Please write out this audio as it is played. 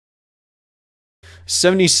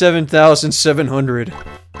77,700.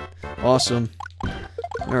 Awesome.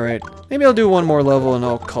 Alright, maybe I'll do one more level and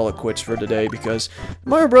I'll call it quits for today, because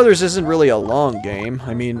Mario Brothers isn't really a long game.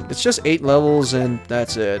 I mean, it's just 8 levels and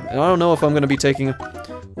that's it. And I don't know if I'm going to be taking...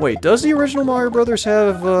 Wait, does the original Mario Brothers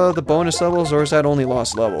have the bonus levels, or is that only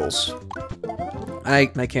lost levels? I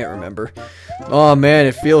can't remember. Oh man,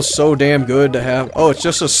 it feels so damn good to have... Oh, it's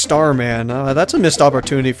just a Starman. That's a missed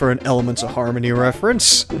opportunity for an Elements of Harmony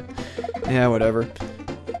reference. Yeah, whatever.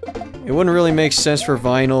 It wouldn't really make sense for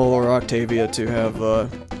Vinyl or Octavia to have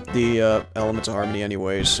the Elements of Harmony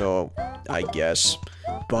anyways, so I guess.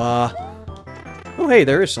 Bah. Oh hey,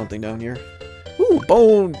 there is something down here. Ooh,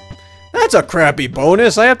 bone. That's a crappy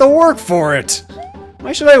bonus. I have to work for it.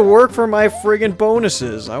 Why should I work for my friggin'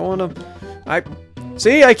 bonuses? I wanna...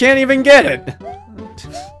 See, I can't even get it.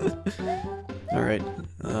 Alright.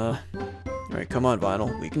 Alright, come on,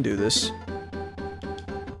 Vinyl. We can do this.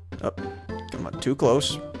 Oh, come on, too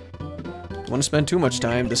close. Don't want to spend too much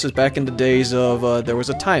time. This is back in the days of, there was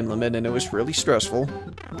a time limit and it was really stressful.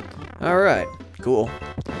 Alright, cool.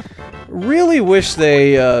 Really wish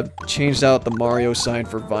they, changed out the Mario sign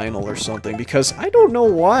for Vinyl or something, because I don't know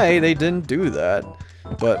why they didn't do that.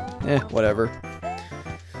 But, whatever.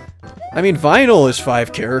 I mean, Vinyl is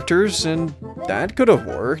 5 characters, and that could have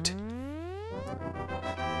worked.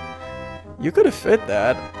 You could have fit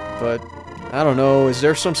that, but I don't know, is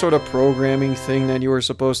there some sort of programming thing that you were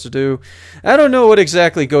supposed to do? I don't know what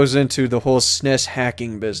exactly goes into the whole SNES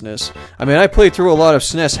hacking business. I mean, I played through a lot of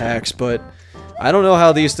SNES hacks, but I don't know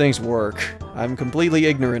how these things work. I'm completely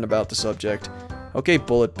ignorant about the subject. Okay,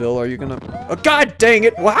 Bullet Bill, are you gonna... Oh, god dang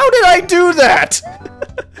it! Well, how did I do that?!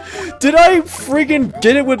 Did I friggin'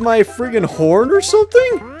 get it with my friggin' horn or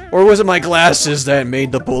something? Or was it my glasses that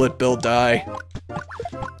made the Bullet Bill die?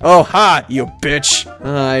 Oh, ha! You bitch!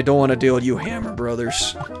 I don't want to deal with you Hammer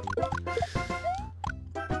Brothers.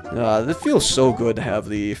 It feels so good to have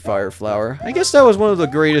the Fire Flower. I guess that was one of the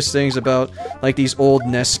greatest things about, like, these old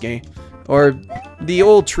NES games. Or the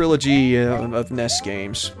old trilogy of NES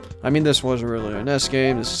games. I mean, this wasn't really a NES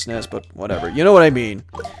game, this is NES, but whatever. You know what I mean.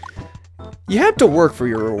 You have to work for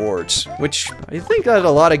your rewards, which I think that a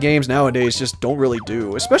lot of games nowadays just don't really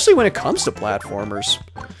do, especially when it comes to platformers.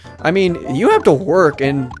 I mean, you have to work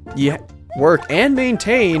and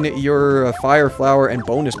maintain your Fire Flower and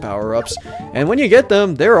bonus power-ups, and when you get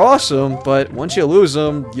them, they're awesome, but once you lose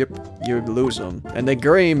them, you lose them, and the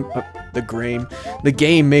game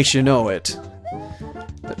makes you know it.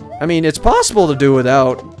 I mean, it's possible to do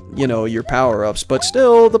without, you know, your power-ups, but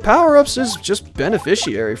still, the power-ups is just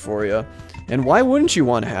beneficiary for you. And why wouldn't you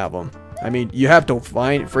want to have them? I mean, you have to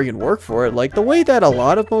friggin' work for it. Like, the way that a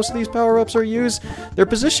lot of most of these power-ups are used, they're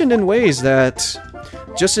positioned in ways that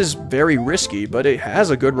just is very risky, but it has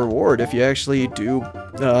a good reward if you actually do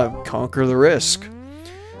conquer the risk.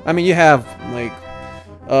 I mean, you have, like,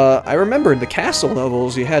 I remember in the castle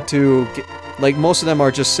levels, you had to, like, most of them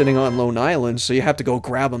are just sitting on lone islands, so you have to go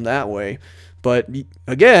grab them that way. But,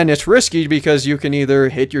 again, it's risky because you can either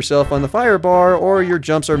hit yourself on the fire bar, or your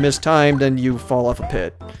jumps are mistimed and you fall off a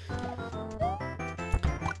pit.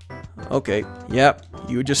 Okay, yep,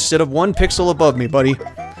 you just sit 1 pixel above me, buddy.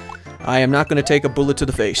 I am not going to take a bullet to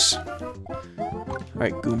the face.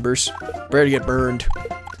 Alright, Goombers. Prepare to get burned.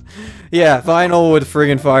 Yeah, Vinyl with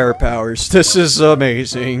friggin' fire powers. This is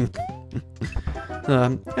amazing.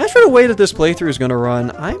 As for the way that this playthrough is going to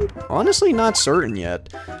run, I'm honestly not certain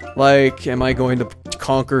yet. Like, am I going to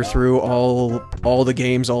conquer through all the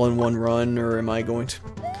games all in one run, or am I going to,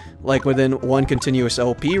 like, within one continuous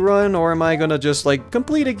LP run, or am I going to just, like,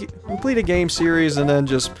 complete a game series and then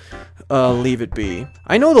just leave it be?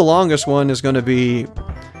 I know the longest one is going to be,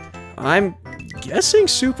 I'm guessing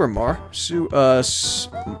Super Mario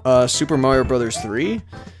Brothers 3,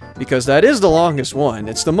 because that is the longest one.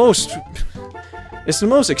 It's the most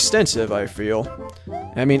extensive, I feel.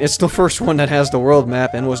 I mean, it's the first one that has the world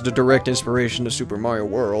map and was the direct inspiration to Super Mario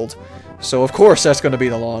World. So, of course, that's going to be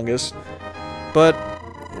the longest. But,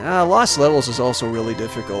 Lost Levels is also really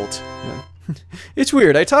difficult. It's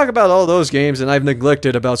weird, I talk about all those games and I've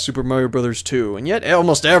neglected about Super Mario Bros. 2, and yet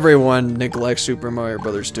almost everyone neglects Super Mario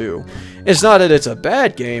Bros. 2. It's not that it's a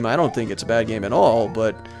bad game, I don't think it's a bad game at all,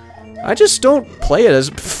 but I just don't play it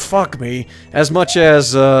as much as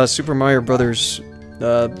Super Mario Bros.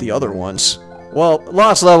 The other ones. Well,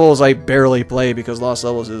 Lost Levels I barely play because Lost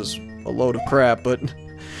Levels is a load of crap, but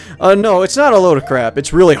no, it's not a load of crap,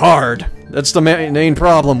 it's really hard. That's the main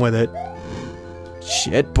problem with it.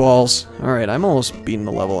 Shit balls. Alright, I'm almost beating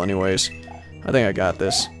the level anyways. I think I got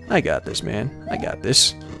this. I got this, man. I got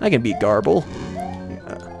this. I can beat Garble.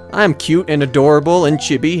 I'm cute and adorable and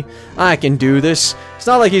chibi. I can do this. It's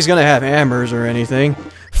not like he's gonna have hammers or anything.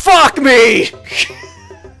 Fuck me!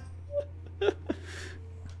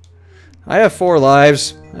 I have 4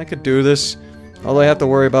 lives. I could do this. All I have to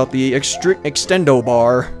worry about the extendo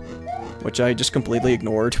bar, which I just completely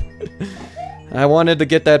ignored. I wanted to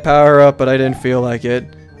get that power up, but I didn't feel like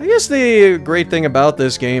it. I guess the great thing about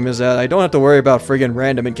this game is that I don't have to worry about friggin'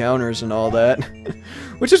 random encounters and all that.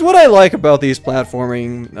 Which is what I like about these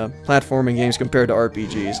platforming games compared to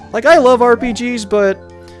RPGs. Like, I love RPGs, but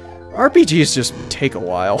RPGs just take a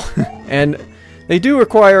while. And they do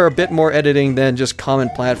require a bit more editing than just common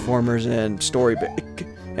platformers and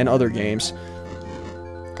and other games.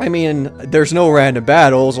 I mean, there's no random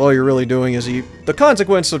battles. All you're really doing is the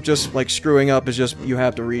consequence of just like screwing up is just you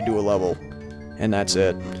have to redo a level, and that's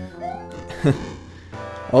it.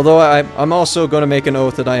 Although I'm also going to make an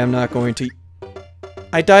oath that I am not going to.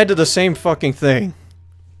 I died to the same fucking thing.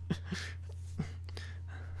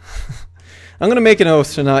 I'm going to make an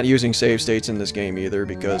oath to not using save states in this game either,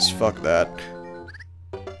 because fuck that.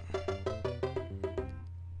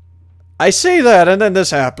 I say that, and then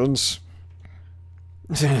this happens.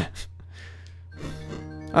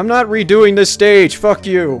 I'm not redoing this stage, fuck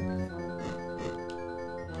you.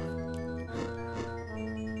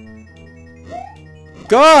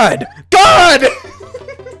 God! God!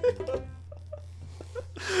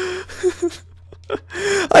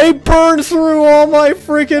 I burned through all my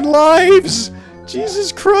freaking lives!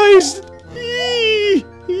 Jesus Christ!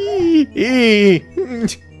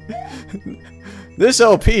 This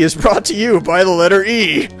LP is brought to you by the letter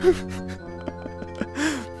E.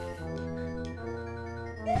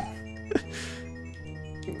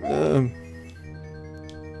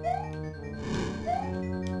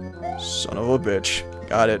 Son of a bitch.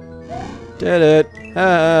 Got it. Did it.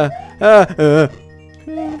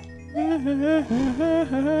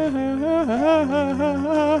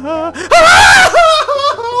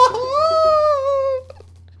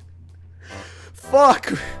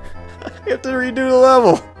 Fuck! I have to redo the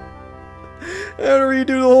level. I have to redo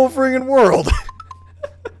the whole friggin' world.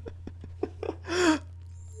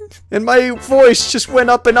 And my voice just went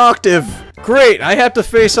up an octave. Great, I have to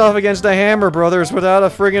face off against the Hammer Brothers without a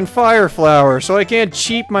friggin' fire flower, so I can't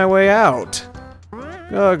cheat my way out.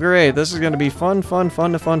 Oh great, this is gonna be fun.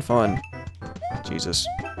 Jesus.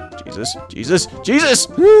 Jesus. Jesus. Jesus!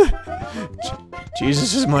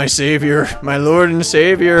 Jesus is my savior, my lord and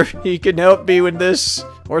savior. He can help me with this.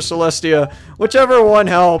 Or Celestia. Whichever one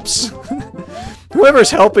helps.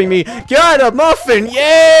 Whoever's helping me. Got a muffin!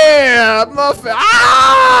 Yeah! Muffin!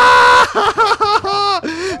 Ah!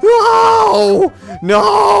 No!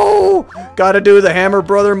 No! Gotta do the Hammer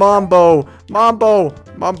Brother Mambo. Mambo.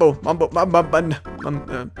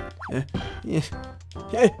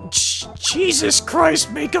 Jesus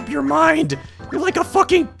Christ, make up your mind! You're like a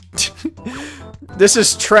fucking... This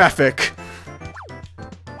is traffic.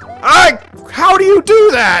 How do you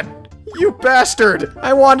do that? You bastard!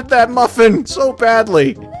 I wanted that muffin so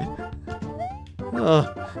badly. Come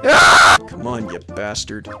on, you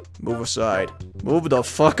bastard. Move aside. Move the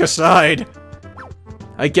fuck aside.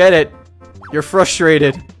 I get it. You're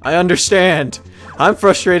frustrated. I understand. I'm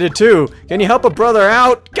frustrated too. Can you help a brother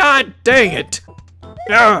out? God dang it!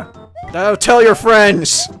 Now tell your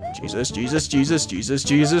friends. Jesus, Jesus, Jesus, Jesus,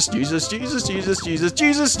 Jesus, Jesus, Jesus, Jesus, Jesus,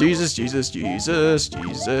 Jesus, Jesus, Jesus, Jesus,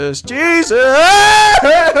 Jesus, Jesus.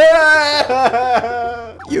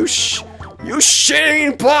 You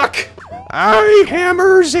shitting buck!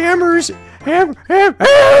 Hammers!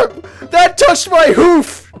 That touched my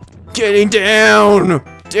hoof! Getting down!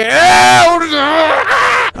 Down!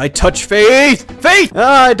 I touch Faith! Faith!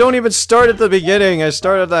 I don't even start at the beginning. I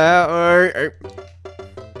start at the...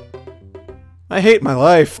 I hate my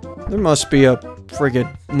life. There must be a friggin'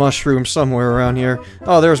 mushroom somewhere around here.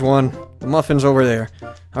 Oh, there's one. The muffin's over there.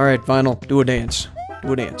 Alright, Vinyl, do a dance.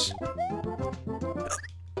 Do a dance.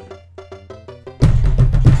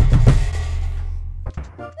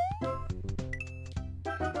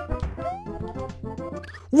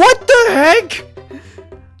 What the heck?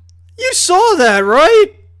 You saw that,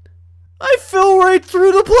 right? I fell right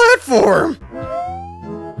through the platform!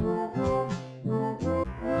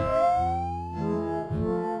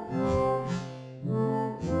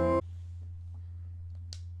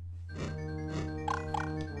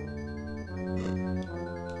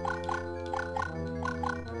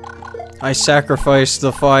 I sacrificed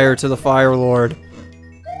the fire to the Fire Lord.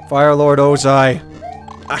 Fire Lord Ozai.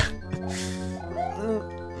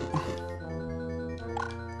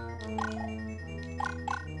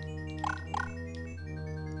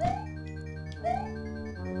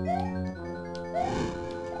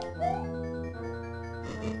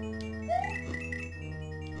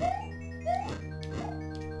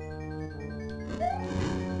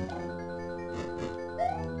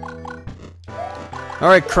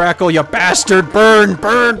 Alright, Crackle, you bastard! Burn!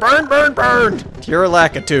 Burn! Burn! Burn! Burn! You're a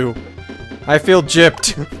Lakitu. I feel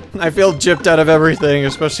gypped. I feel gypped out of everything,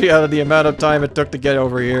 especially out of the amount of time it took to get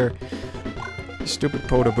over here. Stupid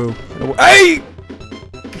Podoboo. Hey!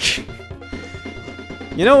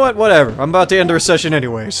 You know what? Whatever. I'm about to end the session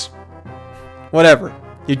anyways. Whatever.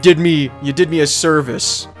 You did me a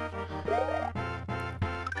service.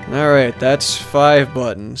 Alright, that's 5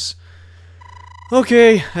 buttons.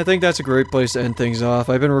 Okay, I think that's a great place to end things off.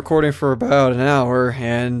 I've been recording for about an hour,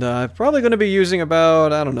 and I'm probably going to be using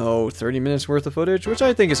about, I don't know, 30 minutes worth of footage, which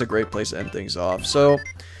I think is a great place to end things off. So,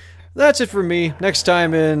 that's it for me. Next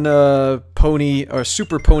time in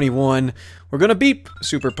Super Pony 1, we're going to beat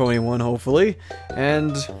Super Pony 1, hopefully.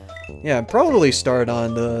 And, yeah, probably start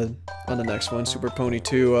on the next one, Super Pony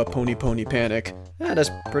 2, Pony Pony Panic. Yeah,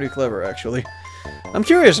 that's pretty clever, actually. I'm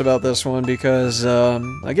curious about this one because,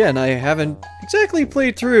 again, I haven't exactly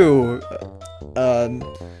played through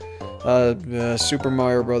Super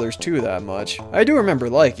Mario Bros. 2 that much. I do remember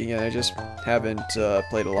liking it, I just haven't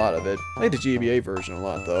played a lot of it. Played the GBA version a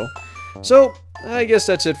lot, though. So, I guess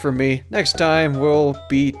that's it for me. Next time, we'll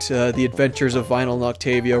beat The Adventures of Vinyl and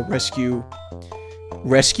Octavia Rescue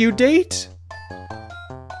Date?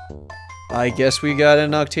 I guess we got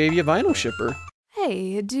an Octavia vinyl shipper.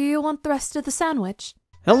 Hey, do you want the rest of the sandwich?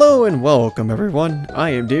 Hello and welcome everyone,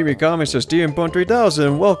 I am DeviantArt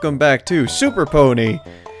and welcome back to Super Pony.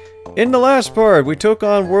 In the last part, we took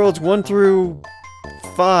on worlds 1 through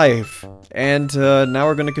 5, and now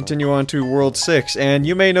we're going to continue on to world 6, and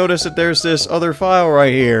you may notice that there's this other file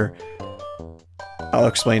right here. I'll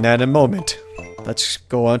explain that in a moment. Let's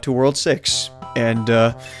go on to world 6, and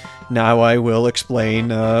now I will explain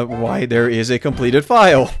why there is a completed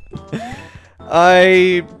file.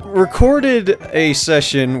 I recorded a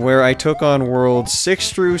session where I took on worlds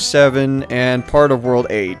 6 through 7 and part of world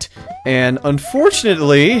 8. And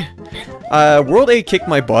unfortunately, world 8 kicked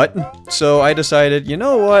my butt, so I decided, you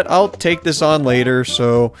know what, I'll take this on later,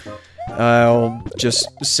 so I'll just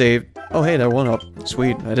save... Oh hey, that one up.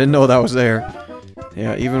 Sweet, I didn't know that was there.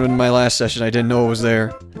 Yeah, even in my last session I didn't know it was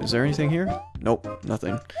there. Is there anything here? Nope,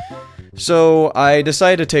 nothing. So I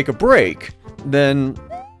decided to take a break. Then...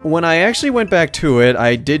 when I actually went back to it,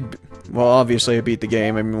 I did... well, obviously I beat the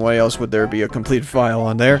game. I mean, why else would there be a complete file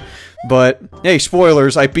on there? But, hey,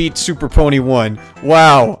 spoilers, I beat Super Pony 1.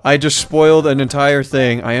 Wow, I just spoiled an entire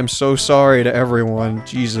thing. I am so sorry to everyone.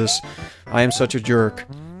 Jesus, I am such a jerk.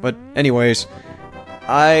 But, anyways,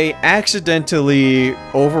 I accidentally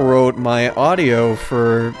overwrote my audio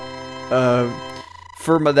for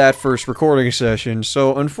that first recording session,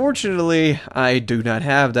 so unfortunately, I do not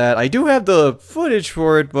have that. I do have the footage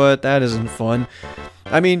for it, but that isn't fun.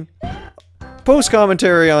 I mean,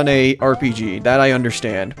 post-commentary on a RPG, that I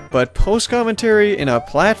understand, but post-commentary in a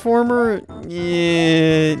platformer?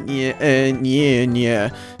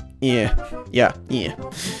 Yeah.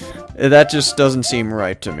 That just doesn't seem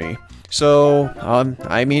right to me. So,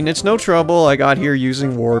 I mean, it's no trouble. I got here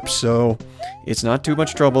using warp, so... it's not too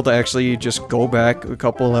much trouble to actually just go back a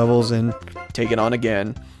couple levels and take it on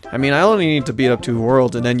again. I mean, I only need to beat up 2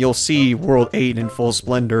 worlds, and then you'll see World 8 in full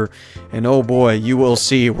splendor. And oh boy, you will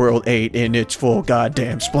see World 8 in its full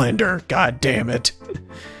goddamn splendor. God damn it.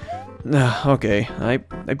 Okay, I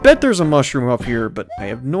bet there's a mushroom up here, but I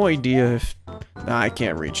have no idea if... I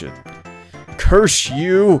can't reach it. Curse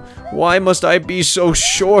you! Why must I be so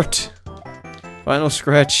short? Final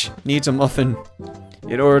Scratch needs a muffin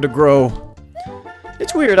in order to grow.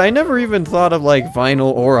 It's weird, I never even thought of, like,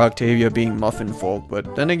 Vinyl or Octavia being muffin folk,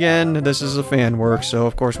 but then again, this is a fan work, so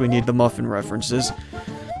of course we need the muffin references.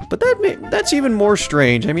 But that's even more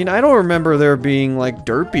strange. I mean, I don't remember there being, like,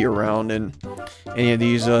 Derpy around in any of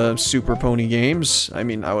these, Super Pony games. I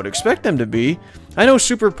mean, I would expect them to be. I know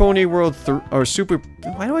Super Pony World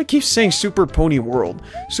why do I keep saying Super Pony World?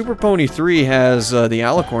 Super Pony 3 has, the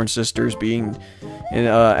Alicorn sisters being...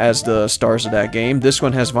 as the stars of that game. This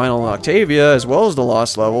one has Vinyl and Octavia, as well as the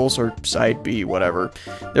Lost Levels, or Side B, whatever.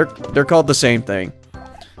 They're called the same thing.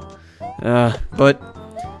 But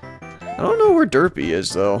I don't know where Derpy is,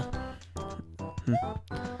 though.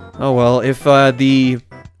 Oh well, if the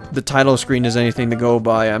title screen is anything to go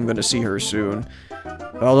by, I'm gonna see her soon.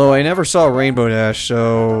 Although I never saw Rainbow Dash,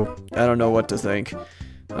 so I don't know what to think.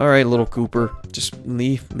 Alright, little Cooper. Just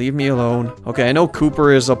leave me alone. Okay, I know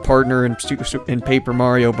Cooper is a partner in Paper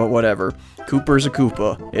Mario, but whatever. Cooper's a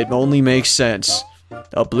Koopa. It only makes sense.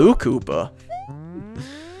 A blue Koopa.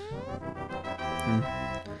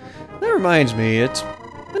 That reminds me, it's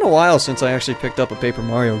been a while since I actually picked up a Paper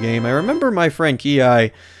Mario game. I remember my friend Ki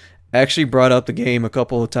actually brought up the game a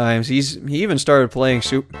couple of times. He even started playing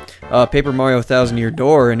Paper Mario 1000 Year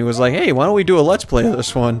Door, and he was like, hey, why don't we do a Let's Play of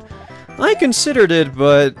this one? I considered it,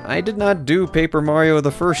 but I did not do Paper Mario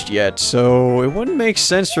the first yet, so it wouldn't make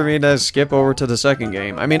sense for me to skip over to the second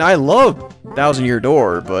game. I mean, I love 1000 Year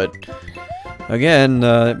Door, but again,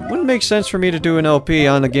 it wouldn't make sense for me to do an LP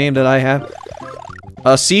on a game that I have...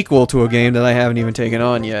 a sequel to a game that I haven't even taken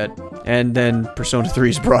on yet. And then Persona 3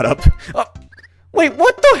 is brought up. Oh, wait,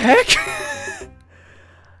 what the heck?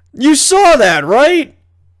 You saw that, right?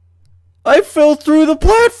 I fell through the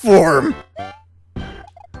platform!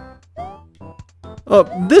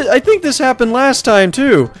 I think this happened last time,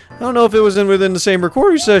 too. I don't know if it was within the same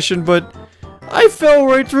recording session, but I fell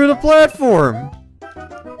right through the platform.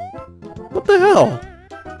 What the hell?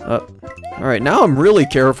 Alright, now I'm really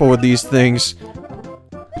careful with these things.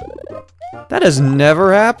 That has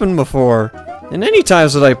never happened before, in any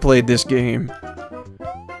times that I played this game.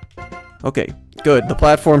 Okay, good. The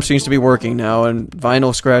platform seems to be working now, and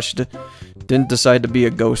Vinyl Scratch didn't decide to be a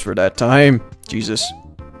ghost for that time. Jesus.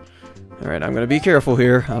 Alright, I'm gonna be careful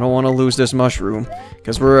here. I don't want to lose this mushroom,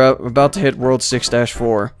 because we're about to hit World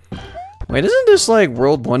 6-4. Wait, isn't this like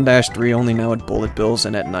World 1-3 only now at bullet bills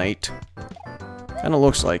and at night? Kinda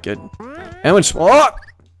looks like it. And when S'more.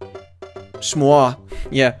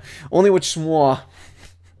 Yeah, only with S'more.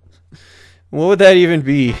 What would that even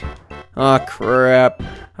be? Aw, crap.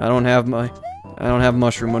 I don't have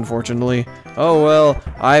mushroom, unfortunately. Oh well,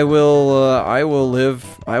 I will live.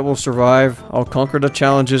 I will survive. I'll conquer the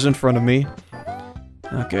challenges in front of me.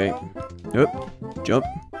 Okay. Yep. Jump.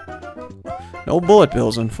 No bullet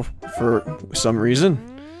bills for some reason.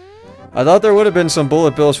 I thought there would have been some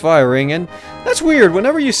bullet bills firing, and that's weird.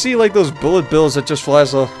 Whenever you see like those bullet bills that just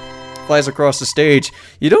flies across the stage,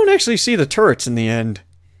 you don't actually see the turrets in the end.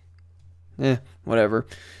 Whatever.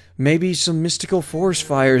 Maybe some mystical force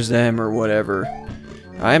fires them or whatever.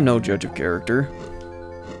 I am no judge of character.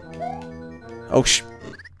 Oh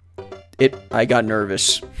I got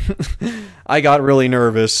nervous. I got really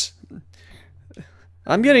nervous.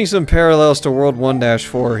 I'm getting some parallels to World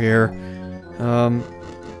 1-4 here.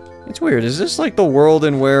 It's weird. Is this like the world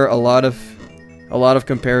in where a lot of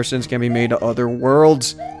comparisons can be made to other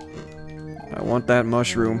worlds? I want that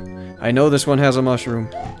mushroom. I know this one has a mushroom.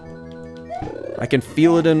 I can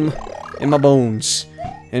feel it in my bones.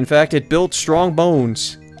 In fact, it built strong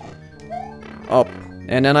bones. Oh,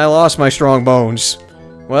 and then I lost my strong bones.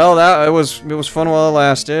 Well, it was fun while it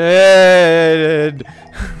lasted.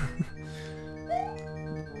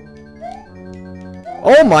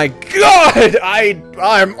 Oh my god!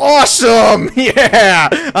 I'm awesome! Yeah!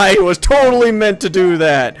 I was totally meant to do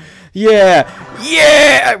that. Yeah!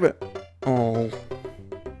 Yeah! Oh.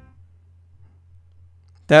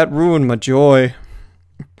 That ruined my joy.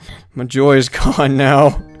 My joy is gone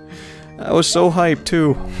now. I was so hyped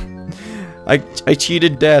too. I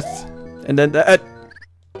cheated death, and then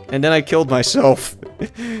I killed myself.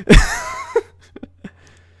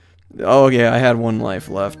 Oh yeah, I had one life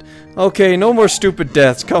left. Okay, no more stupid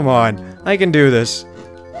deaths. Come on, I can do this.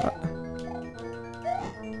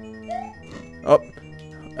 Oh,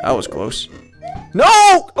 that was close. No!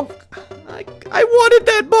 Oh, I wanted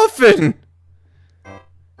that muffin.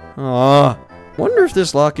 Aw, wonder if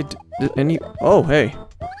this locket did any. Oh hey.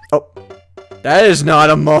 Oh, that is not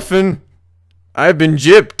a muffin. I've been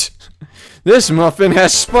gypped. This muffin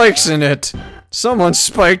has spikes in it. Someone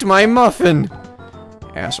spiked my muffin.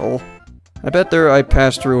 Asshole. I bet I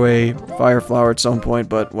passed through a fire flower at some point,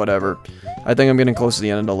 but whatever. I think I'm getting close to the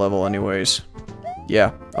end of the level anyways.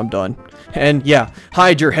 Yeah, I'm done. And yeah,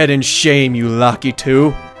 hide your head in shame, you lucky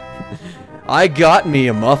two. I got me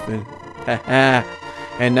a muffin. Haha.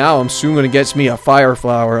 And now I'm soon gonna get me a fire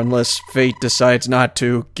flower unless fate decides not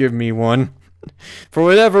to give me one. For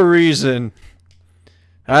whatever reason.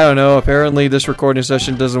 I don't know, apparently this recording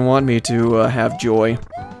session doesn't want me to have joy.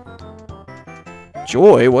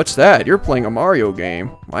 Joy? What's that? You're playing a Mario game.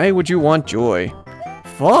 Why would you want joy?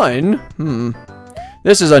 Fun?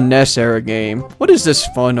 This is a NES era game. What is this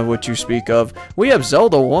fun of which you speak of? We have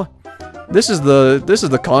Zelda 1. This is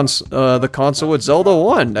the console with Zelda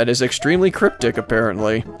 1 that is extremely cryptic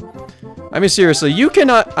apparently. I mean seriously, you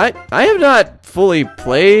cannot I have not fully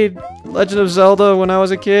played Legend of Zelda when I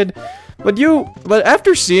was a kid. But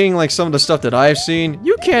after seeing like some of the stuff that I've seen,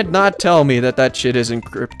 you can't not tell me that shit isn't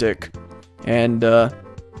cryptic. And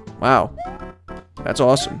wow. That's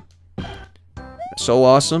awesome. So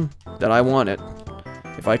awesome that I want it.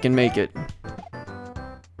 If I can make it.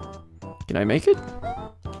 Can I make it?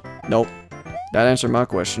 Nope. That answered my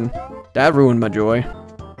question. That ruined my joy.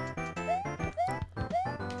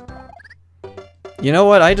 You know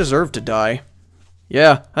what? I deserve to die.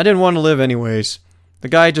 Yeah, I didn't want to live anyways. The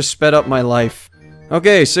guy just sped up my life.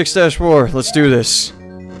 Okay, 6-4, let's do this.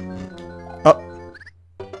 Oh.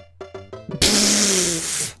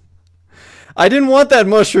 I didn't want that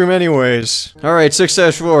mushroom anyways. Alright,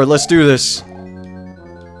 6-4, let's do this.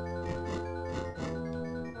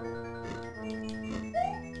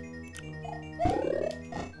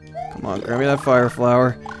 Come on, grab me that fire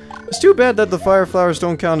flower. It's too bad that the fire flowers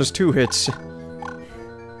don't count as 2 hits.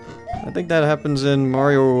 I think that happens in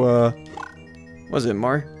Mario, was it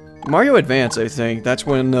Mario Advance, I think. That's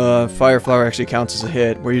when, Fire Flower actually counts as a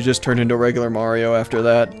hit, where you just turn into regular Mario after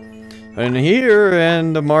that. And here,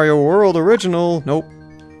 and the Mario World Original, nope.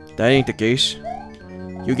 That ain't the case.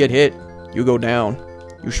 You get hit, you go down,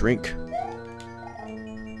 you shrink.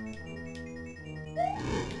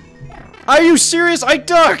 Are you serious? I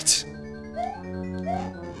ducked!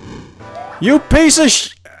 You piece of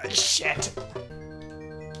shit!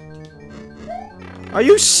 Are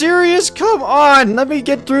you serious? Come on! Let me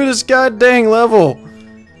get through this goddamn level!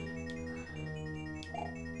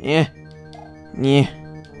 Yeah. Yeah.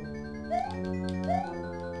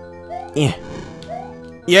 Yeah.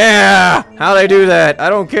 Yeah! How'd I do that? I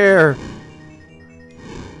don't care.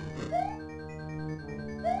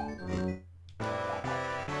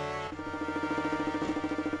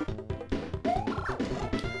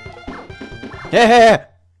 Yeah!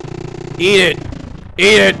 Eat it!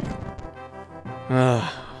 Eat it!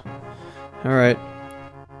 Alright.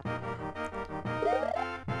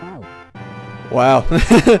 Wow.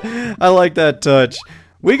 I like that touch.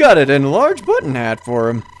 We got an enlarged button hat for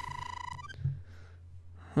him.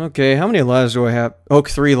 Okay, how many lives do I have? Oh,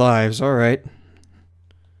 3 lives, alright.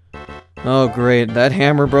 Oh, great. That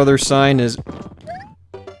Hammer Brothers sign is...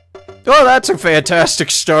 Oh, that's a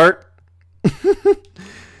fantastic start!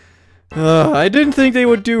 I didn't think they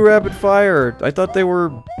would do rapid fire. I thought they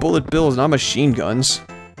were bullet bills, not machine guns.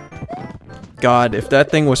 God, if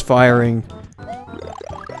that thing was firing...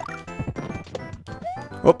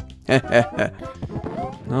 Oh,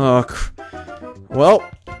 oh, well,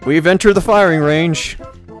 we've entered the firing range.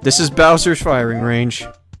 This is Bowser's firing range.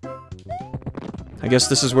 I guess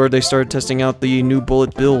this is where they started testing out the new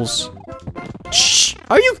bullet bills. Shh!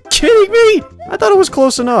 Are you kidding me? I thought it was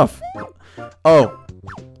close enough. Oh.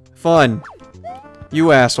 Fun.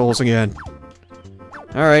 You assholes again.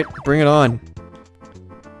 Alright, bring it on.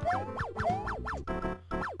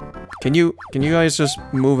 Can you guys just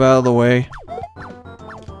move out of the way?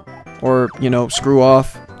 Or, you know, screw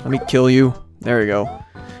off. Let me kill you. There we go.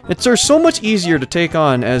 They're so much easier to take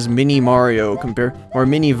on as Mini Mario or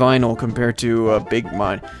Mini Vinyl compared to Big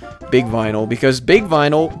Vinyl, because Big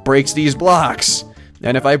Vinyl breaks these blocks.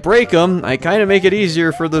 And if I break them, I kind of make it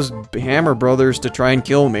easier for those Hammer Brothers to try and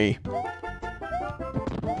kill me.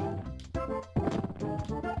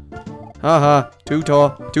 Haha, too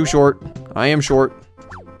tall, too short. I am short.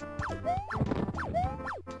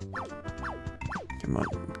 Come on,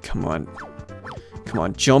 come on. Come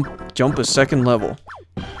on, jump a second level.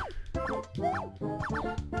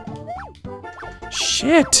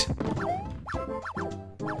 Shit!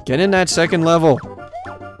 Get in that second level.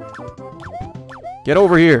 Get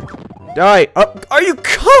over here. Die! Are you?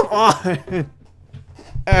 Come on!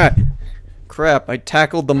 Ah, crap! I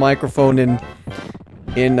tackled the microphone in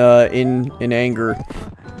anger.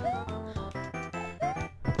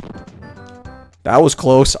 That was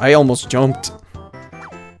close. I almost jumped.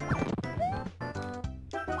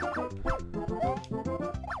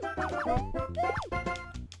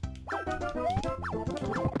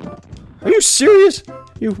 Are you serious?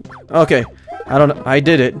 Okay. I don't know. I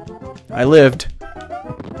did it. I lived.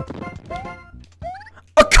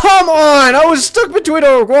 Oh, come on! I was stuck between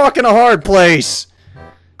a rock and a hard place!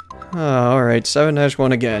 Alright,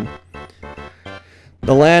 7-1 again.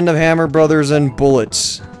 The land of Hammer Brothers and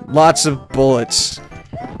bullets. Lots of bullets.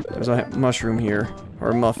 There's a mushroom here.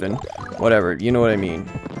 Or a muffin. Whatever, you know what I mean.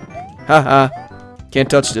 Haha. Can't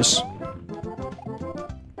touch this.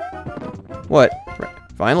 What?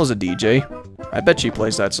 Vinyl's a DJ. I bet she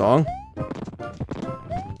plays that song.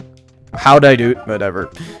 How'd I do it?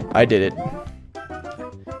 Whatever. I did it.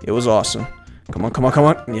 It was awesome. Come on, come on, come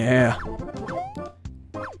on. Yeah.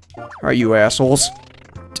 Are you assholes?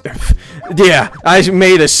 Yeah, I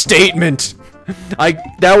made a statement.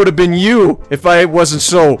 That would have been you if I wasn't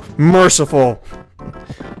so merciful.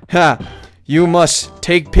 Ha! You must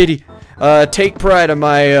take pity, take pride in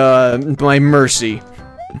my mercy.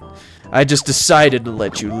 I just decided to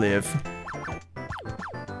let you live.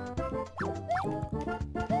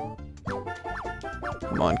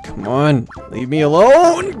 Come on, come on. Leave me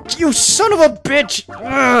alone, you son of a bitch!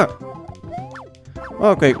 Ugh.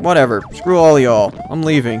 Okay, whatever. Screw all y'all. I'm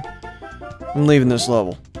leaving. I'm leaving this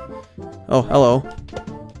level. Oh, hello.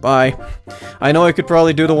 Bye. I know I could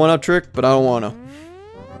probably do the one-up trick, but I don't wanna.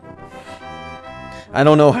 I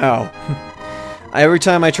don't know how. Every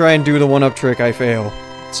time I try and do the one-up trick, I fail.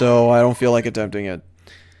 So I don't feel like attempting it.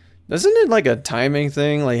 Isn't it like a timing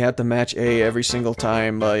thing? Like you have to match A every single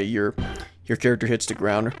time your character hits the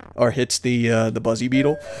ground or hits the buzzy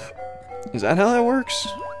beetle? Is that how that works?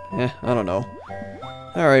 Yeah, I don't know.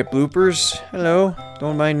 Alright, bloopers. Hello.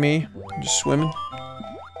 Don't mind me. I'm just swimming.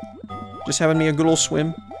 Just having me a good old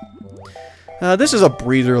swim. This is a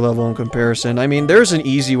breather level in comparison. I mean, there's an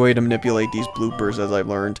easy way to manipulate these bloopers, as I've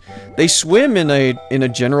learned. They swim in a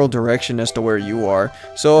general direction as to where you are.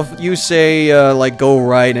 So if you say, like, go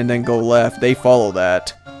right and then go left, they follow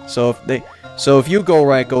that. So if you go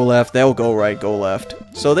right, go left, they'll go right, go left.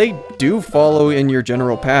 So they do follow in your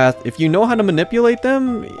general path. If you know how to manipulate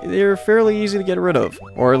them, they're fairly easy to get rid of.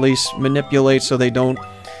 Or at least manipulate so they don't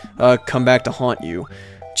come back to haunt you.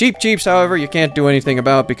 Cheap Cheeps, however, you can't do anything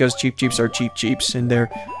about because Cheap Cheeps are Cheap Cheeps and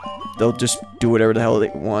they'll just do whatever the hell they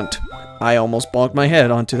want. I almost bonked my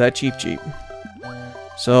head onto that Cheap Cheep.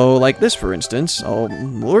 So, like this for instance, I'll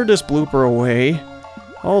lure this blooper away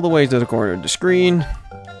all the way to the corner of the screen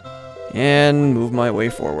and move my way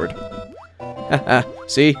forward. Haha,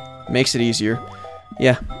 see? Makes it easier.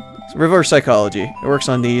 Yeah, it's reverse psychology. It works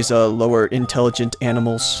on these lower intelligent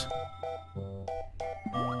animals.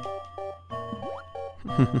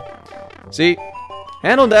 See?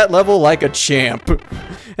 Handled that level like a champ.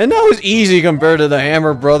 And that was easy compared to the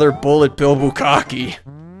Hammer Brother Bullet Bill Bukkake.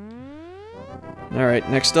 Alright,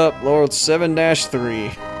 next up, World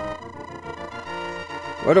 7-3.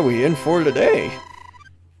 What are we in for today?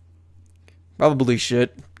 Probably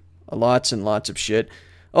shit. Lots and lots of shit.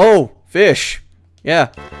 Oh, fish. Yeah,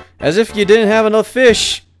 as if you didn't have enough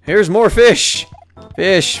fish. Here's more fish.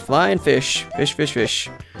 Fish, flying fish. Fish, fish, fish.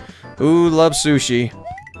 Who loves sushi?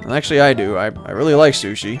 Well, actually, I do. I really like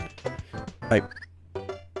sushi.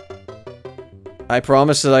 I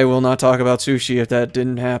promise that I will not talk about sushi if that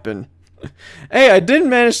didn't happen. Hey, I didn't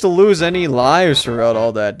manage to lose any lives throughout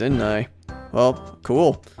all that, didn't I? Well,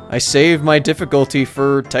 cool. I saved my difficulty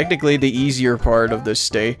for technically the easier part of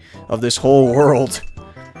this whole world.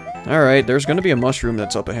 Alright, there's gonna be a mushroom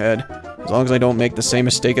that's up ahead. As long as I don't make the same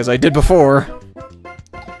mistake as I did before.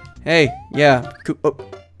 Hey, yeah. Oh.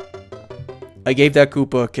 I gave that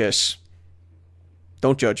Koopa a kiss.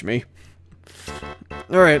 Don't judge me.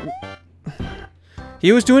 Alright.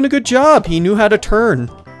 He was doing a good job. He knew how to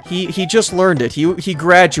turn. He just learned it. He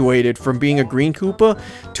graduated from being a green Koopa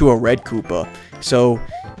to a red Koopa. So,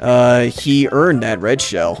 he earned that red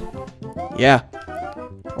shell. Yeah.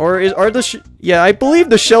 Yeah, I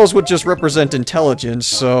believe the shells would just represent intelligence,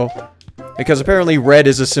 so... Because apparently red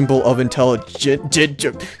is a symbol of intelligent...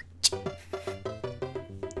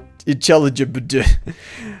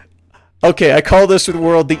 Okay, I call this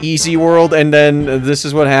world the easy world, and then this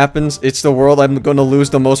is what happens. It's the world I'm gonna lose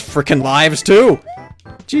the most frickin' lives to!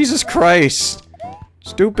 Jesus Christ.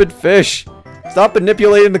 Stupid fish. Stop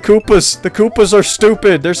manipulating the Koopas. The Koopas are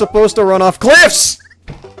stupid. They're supposed to run off cliffs!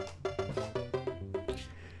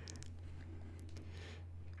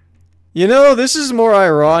 You know, this is more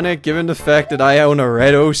ironic given the fact that I own a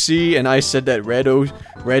red OC and I said that red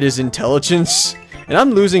is intelligence. And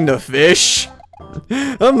I'm losing the fish.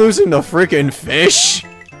 I'm losing the frickin' fish.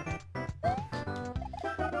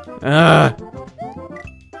 Ah.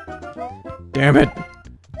 Damn it.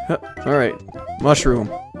 Alright. Mushroom.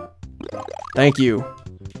 Thank you.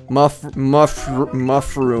 Muffroom.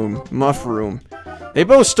 They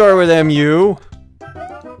both start with MU.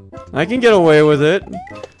 I can get away with it.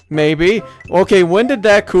 Maybe. Okay, when did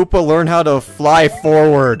that Koopa learn how to fly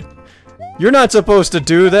forward? You're not supposed to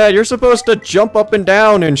do that. You're supposed to jump up and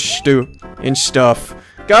down and stuff.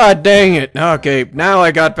 God dang it. Okay, now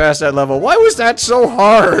I got past that level. Why was that so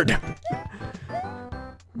hard?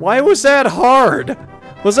 Why was that hard?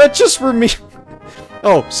 Was that just for me?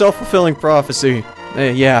 Oh, self-fulfilling prophecy.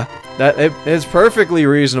 Yeah, that is perfectly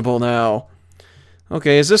reasonable now.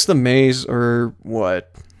 Okay, is this the maze or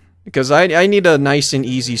what? Because I need a nice and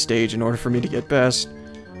easy stage in order for me to get past.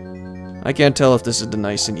 I can't tell if this is the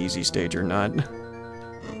nice and easy stage or not.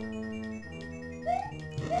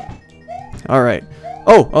 Alright.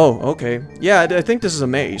 Oh, okay. Yeah, I think this is a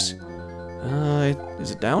maze.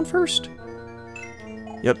 Is it down first?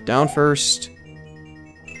 Yep, down first.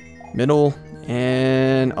 Middle,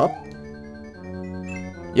 and up.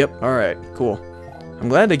 Yep, alright, cool. I'm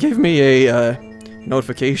glad they gave me a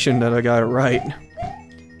notification that I got it right.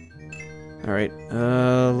 Alright,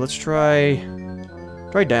 let's try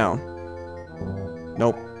down.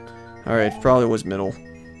 Nope. Alright, probably was middle.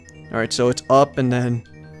 Alright, so it's up and then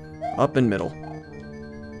Up and middle.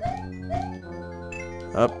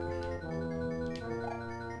 Up.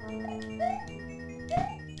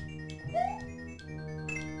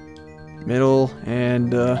 Middle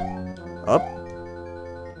and up.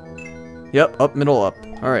 Yep, up, middle, up.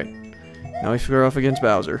 Alright. Now we figure off against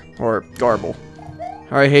Bowser. Or Garble.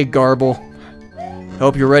 Alright, hey Garble.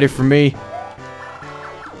 Hope you're ready for me.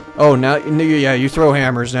 Oh, now, yeah, you throw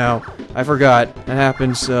hammers now. I forgot. That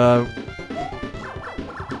happens,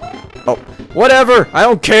 Oh, whatever! I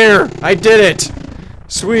don't care! I did it!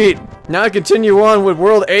 Sweet! Now I continue on with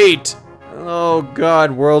World 8! Oh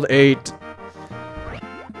god, World 8.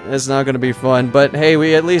 That's not gonna be fun, but hey,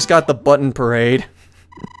 we at least got the button parade.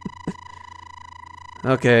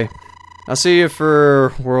 Okay. I'll see you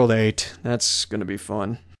for World 8. That's gonna be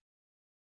fun.